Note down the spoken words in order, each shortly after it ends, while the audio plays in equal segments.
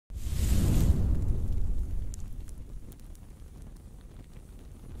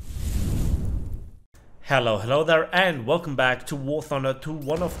Hello there, and welcome back to War Thunder 2,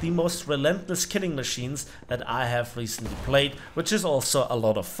 one of the most relentless killing machines that I have recently played, which is also a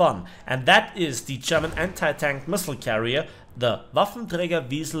lot of fun. And that is the German anti-tank missile carrier, the Waffenträger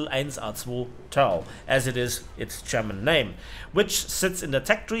Wiesel 1A2, as it is its German name, which sits in the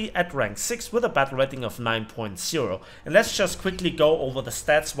tech tree at rank 6 with a battle rating of 9.0. And let's just quickly go over the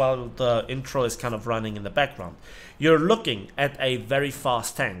stats while the intro is kind of running in the background. You're looking at a very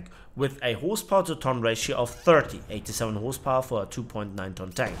fast tank with a horsepower to ton ratio of 30, 87 horsepower for a 2.9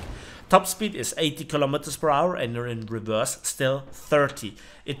 ton tank. Top speed is 80 kilometers per hour and you're in reverse still 30.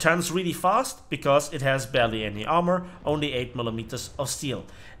 It turns really fast because it has barely any armor, only 8 millimeters of steel.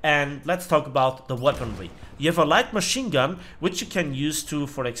 And let's talk about the weaponry. You have a light machine gun which you can use to,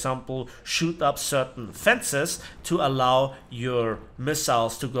 for example, shoot up certain fences to allow your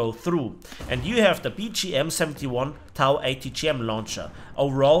missiles to go through. And you have the BGM-71 Tau ATGM launcher.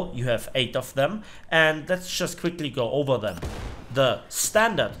 Overall you have 8 of them, and let's just quickly go over them. The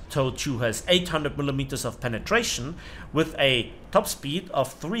standard Tau 2 has 800 millimeters of penetration with a top speed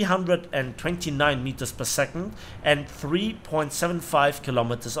of 329 meters per second and 3.75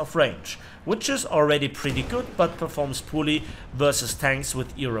 kilometers of range, which is already pretty good but performs poorly versus tanks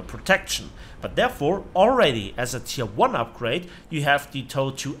with era protection. But therefore, already as a tier 1 upgrade, you have the Tau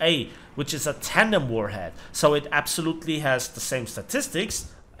 2A, which is a tandem warhead, so it absolutely has the same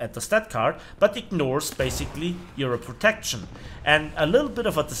statistics at the stat card, but ignores basically Euro protection. And a little bit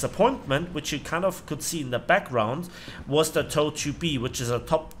of a disappointment, which you kind of could see in the background, was the Tau 2B, which is a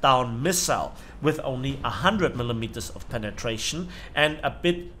top-down missile with only 100 millimeters of penetration and a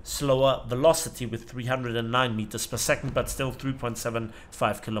bit slower velocity with 309 meters per second, but still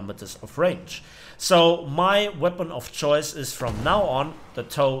 3.75 kilometers of range. So my weapon of choice is from now on the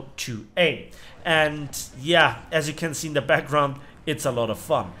Tau 2A. And yeah, as you can see in the background, it's a lot of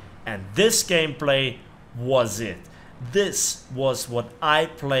fun, and this gameplay was it. This was what I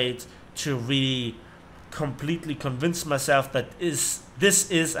played to really completely convince myself that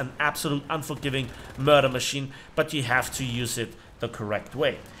this is an absolute unforgiving murder machine, but you have to use it the correct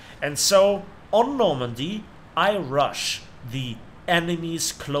way. And so on Normandy, I rush the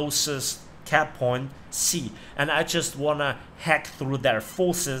enemy's closest cap point, C, and I just wanna hack through their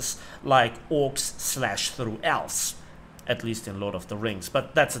forces like orcs slash through elves. At least in Lord of the Rings,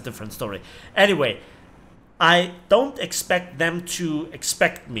 but that's a different story. Anyway, I don't expect them to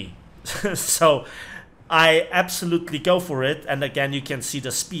expect me. So I absolutely go for it, and again you can see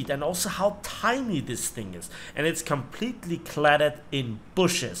the speed and also how tiny this thing is, and it's completely cladded in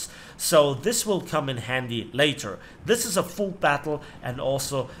bushes, so this will come in handy later. This is a full battle, and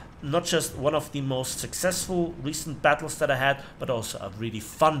also not just one of the most successful recent battles that I had, but also a really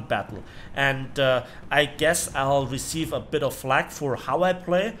fun battle. And I guess I'll receive a bit of flack for how I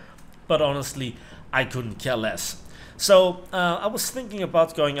play, but honestly I couldn't care less. So I was thinking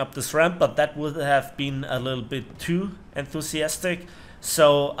about going up this ramp, but that would have been a little bit too enthusiastic.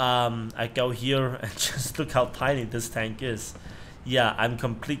 So I go here and just look how tiny this tank is. Yeah, I'm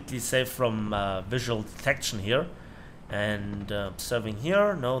completely safe from visual detection here. And observing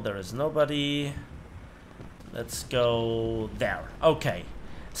here, no, there is nobody. Let's go there. Okay,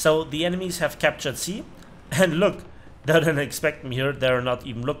 so the enemies have captured C, and look, they didn't expect me here. They're not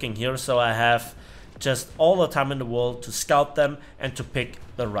even looking here, so I have just all the time in the world to scout them and to pick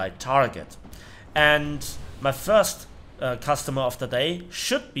the right target. And my first customer of the day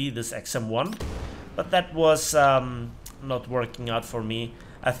should be this XM1, but that was not working out for me.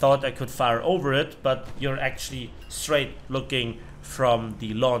 I thought I could fire over it, but you're actually straight looking from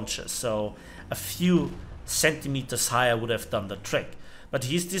the launcher, so a few centimeters higher would have done the trick. But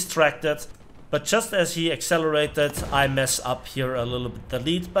he's distracted, but just as he accelerated, I mess up here a little bit the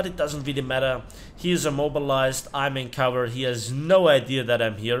lead, but it doesn't really matter. He is immobilized, I'm in cover, he has no idea that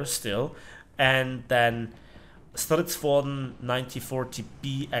I'm here still, and then Stridsvorden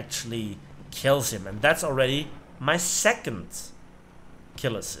 9040B actually kills him, and that's already my second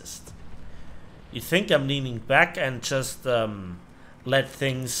kill assist. You think I'm leaning back and just let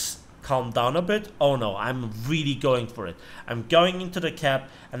things calm down a bit? Oh no, I'm really going for it. I'm going into the cap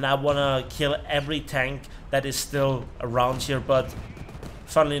and I wanna kill every tank that is still around here, but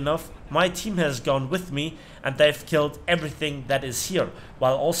funnily enough, my team has gone with me and they've killed everything that is here,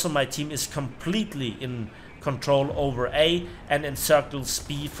 while also my team is completely in control over A and encircles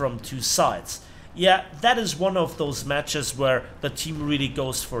B from 2 sides. Yeah, that is one of those matches where the team really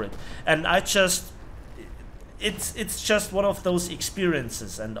goes for it, and it's just one of those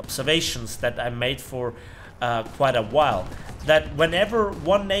experiences and observations that I made for quite a while, that whenever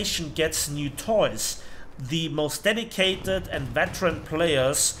one nation gets new toys, the most dedicated and veteran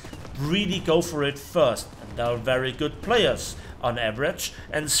players really go for it first. And they're very good players on average,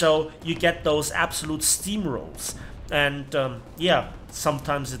 and so you get those absolute steamrolls. And yeah,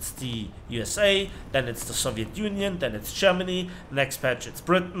 sometimes it's the USA, then it's the Soviet Union, then it's Germany, next patch it's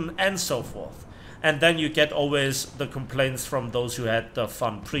Britain, and so forth. And then you get always the complaints from those who had the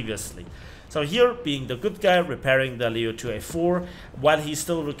fun previously. So here, being the good guy, repairing the Leo 2A4, while he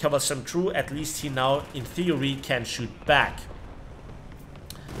still recovers some crew, at least he now, in theory, can shoot back.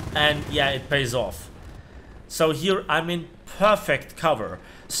 And yeah, it pays off. So here I'm in perfect cover.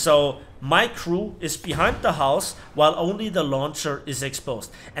 So my crew is behind the house while only the launcher is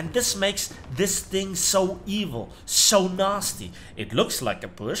exposed. And this makes this thing so evil, so nasty. It looks like a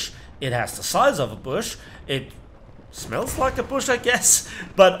bush, it has the size of a bush, it smells like a bush, I guess,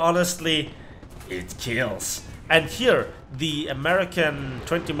 but honestly, it kills. And here, the American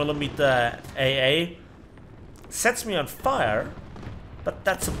 20mm AA sets me on fire, but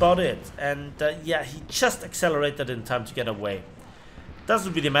that's about it. And yeah, he just accelerated in time to get away.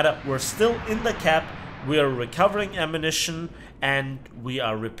 Doesn't really matter, we're still in the cap, we are recovering ammunition, and we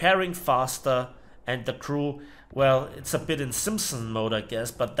are repairing faster, and the crew, well, it's a bit in Simpson mode, I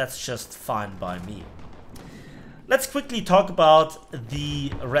guess, but that's just fine by me. Let's quickly talk about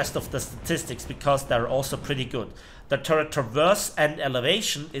the rest of the statistics, because they're also pretty good. The turret traverse and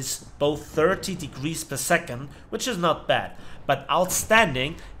elevation is both 30 degrees per second, which is not bad, but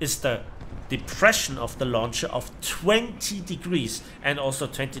outstanding is the depression of the launcher of 20 degrees and also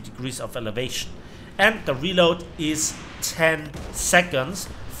 20 degrees of elevation. And the reload is 10 seconds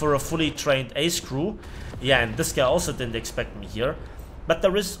for a fully trained ace crew. Yeah, and this guy also didn't expect me here. But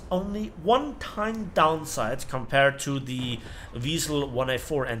there is only one tiny downside compared to the Wiesel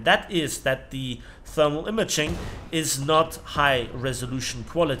 1A4, and that is that the thermal imaging is not high resolution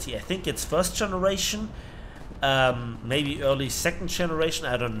quality. I think it's first generation, maybe early second generation,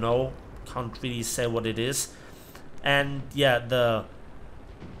 I don't know. Can't really say what it is. And yeah, the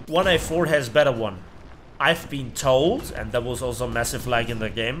 1A4 has better one. I've been told, and there was also massive lag in the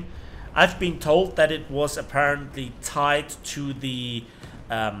game, I've been told that it was apparently tied to the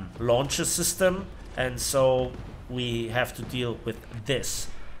launcher system, and so we have to deal with this.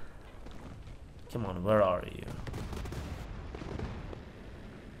 Come on, where are you?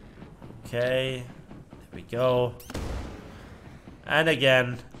 Okay, there we go. And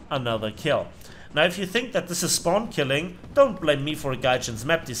again, another kill. Now, if you think that this is spawn killing, don't blame me for Gaijin's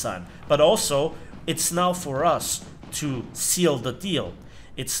map design. But also, it's now for us to seal the deal.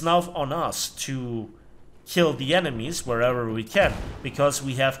 It's now on us to kill the enemies wherever we can, because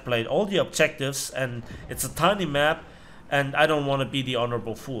we have played all the objectives and it's a tiny map, and I don't want to be the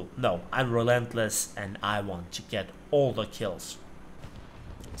honorable fool. No, I'm relentless and I want to get all the kills.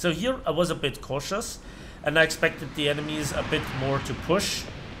 So here I was a bit cautious and I expected the enemies a bit more to push.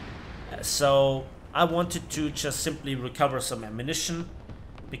 So I wanted to just simply recover some ammunition,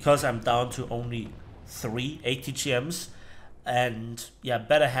 because I'm down to only 3 ATGMs. And yeah,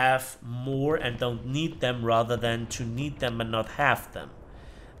 better have more and don't need them rather than to need them and not have them.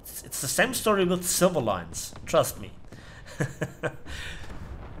 It's the same story with silver lines, trust me.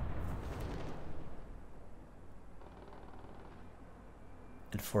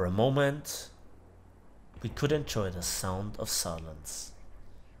 And for a moment, we could enjoy the sound of silence.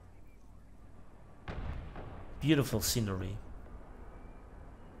 Beautiful scenery.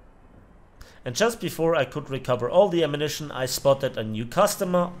 And just before I could recover all the ammunition, I spotted a new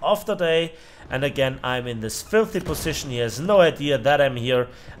customer of the day. And again, I'm in this filthy position. He has no idea that I'm here,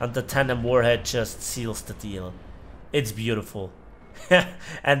 and the tandem warhead just seals the deal. It's beautiful.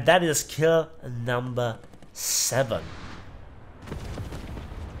 And that is kill number 7.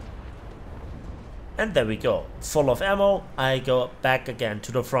 And there we go. Full of ammo, I go back again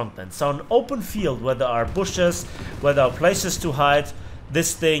to the front end. So an open field where there are bushes, where there are places to hide.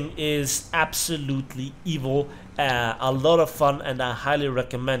 This thing is absolutely evil, a lot of fun, and I highly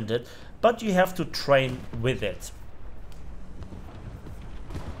recommend it, but you have to train with it.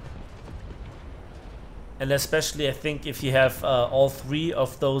 And especially I think if you have all 3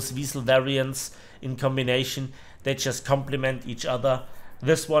 of those Wiesel variants in combination, they just complement each other.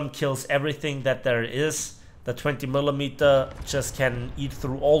 This one kills everything that there is. The 20mm just can eat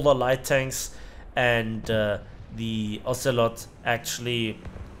through all the light tanks, and the Ocelot, actually,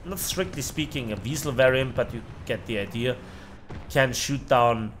 not strictly speaking a Wiesel variant, but you get the idea, can shoot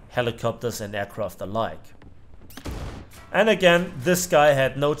down helicopters and aircraft alike. And again, this guy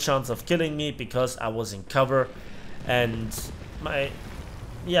had no chance of killing me because I was in cover, and my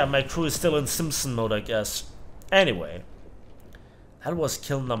crew is still in Simpson mode, I guess. Anyway, that was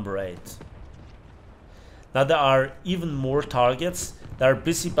kill number 8. Now there are even more targets that are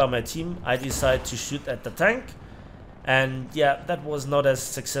busy by my team. I decide to shoot at the tank, and yeah, that was not as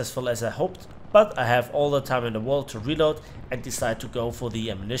successful as I hoped, but I have all the time in the world to reload and decide to go for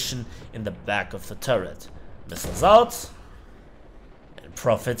the ammunition in the back of the turret. Missiles out and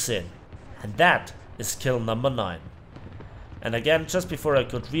profits in, and that is kill number 9. And again, just before I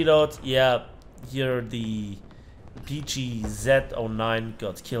could reload, yeah, here the PGZ-09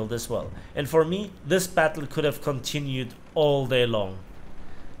 got killed as well. And for me, this battle could have continued all day long.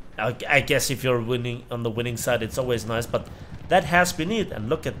 I guess if you're winning on the winning side, it's always nice, but that has been it. And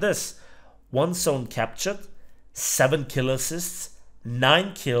look at this: 1 zone captured, 7 kill assists,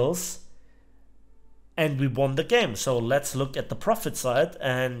 9 kills, and we won the game. So let's look at the profit side,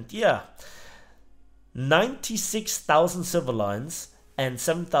 and yeah, 96,000 silver lines and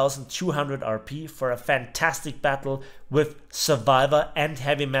 7,200 RP for a fantastic battle with Survivor and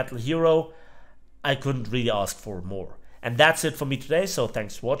Heavy Metal Hero. I couldn't really ask for more. And that's it for me today, so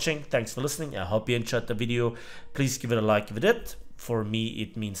thanks for watching, thanks for listening, I hope you enjoyed the video. Please give it a like if you did. For me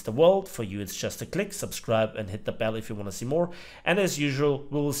it means the world, for you it's just a click, subscribe and hit the bell if you want to see more. And as usual,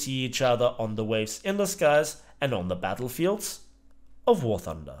 we will see each other on the waves in the skies and on the battlefields of War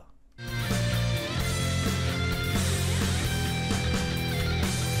Thunder.